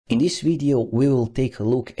In this video, we will take a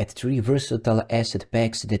look at 3 versatile asset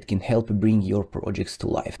packs that can help bring your projects to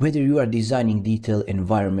life. Whether you are designing detailed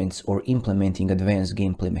environments or implementing advanced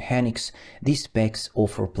gameplay mechanics, these packs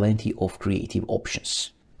offer plenty of creative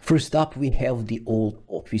options. First up, we have the Old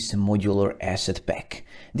Office Modular Asset Pack.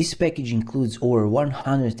 This package includes over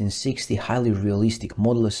 160 highly realistic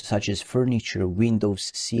models such as furniture,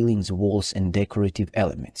 windows, ceilings, walls, and decorative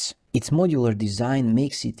elements. Its modular design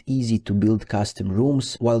makes it easy to build custom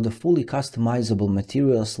rooms, while the fully customizable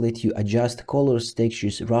materials let you adjust colors,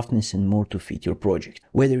 textures, roughness, and more to fit your project.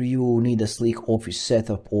 Whether you need a sleek office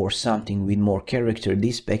setup or something with more character,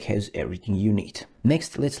 this pack has everything you need.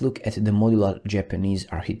 Next, let's look at the Modular Japanese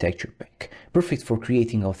Architecture Pack. Perfect for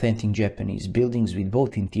creating authentic Japanese buildings with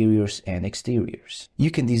both interiors and exteriors.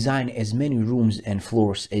 You can design as many rooms and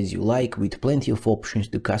floors as you like, with plenty of options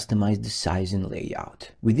to customize the size and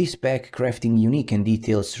layout. With this pack, crafting unique and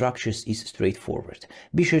detailed structures is straightforward.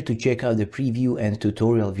 Be sure to check out the preview and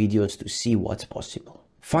tutorial videos to see what's possible.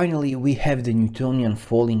 Finally, we have the Newtonian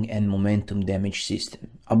Falling and Momentum Damage System,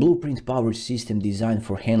 a blueprint-powered system designed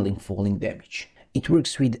for handling falling damage. It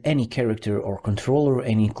works with any character or controller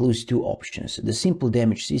and includes 2 options. The simple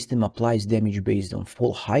damage system applies damage based on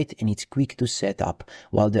fall height and it's quick to set up,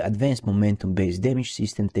 while the advanced momentum-based damage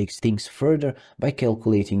system takes things further by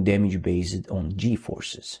calculating damage based on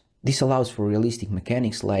G-forces. This allows for realistic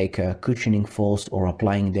mechanics like cushioning falls or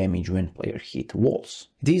applying damage when players hit walls.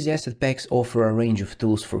 These asset packs offer a range of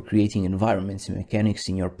tools for creating environments and mechanics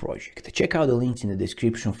in your project. Check out the links in the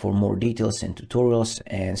description for more details and tutorials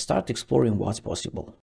and start exploring what's possible.